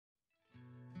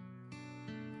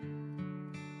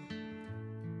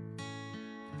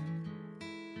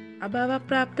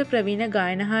අභාවප්‍රාප්ත ප්‍රවීණ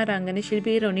ගායන හා රංගන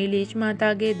ශිල්පී රොනී ලීච්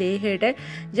මහතාගේ දේහයට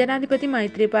ජනාධිපති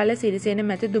මෛත්‍රීපාල සිරිසේන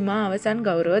මැතිතුමා අවසන්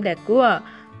ගෞරව දැක්වුවා.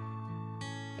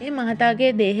 ඒ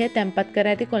මහතාගේ දේහය තැන්පත් කර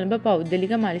ඇති කොළඹ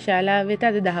පෞද්ගලික මල්ශාලාව වෙත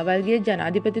අද දහවල් ගිය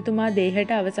ජනාධිපතිතුමා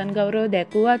දේහයට අවසන් ගෞරව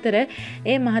දැක්වූ අතර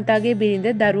ඒ මහතාගේ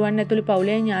බිරිඳ දරුවන් ඇතුළු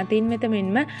පවුලේ ඥාතීන් වෙත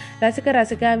මෙන්ම රසික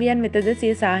රසිකාවියන් වෙතද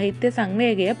සිය සාහිත්‍ය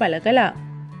සංවේගය පළ කළා.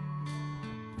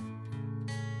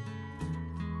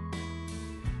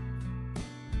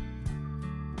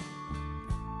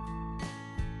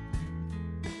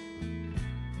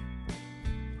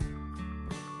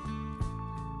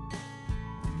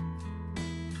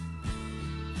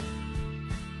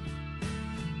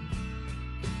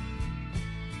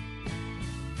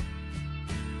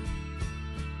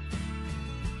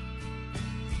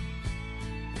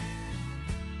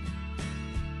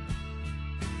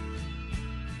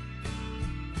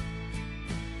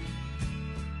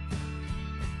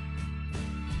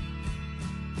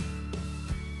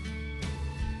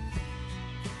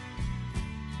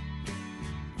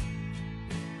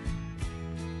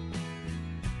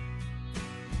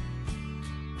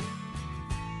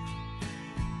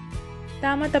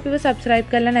 තාමත් අපිව සබ්ස්ක්‍රයිබ්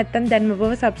කරලා නැත්නම් දැන්ම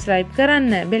අපව සබ්ස්ක්‍රයිබ්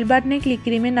කරන්න. බෙල් බටනේ ක්ලික්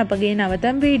කිරීමෙන් අපගේ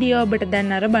නවතම වීඩියෝ ඔබට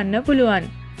දැන් අරබන්න පුළුවන්.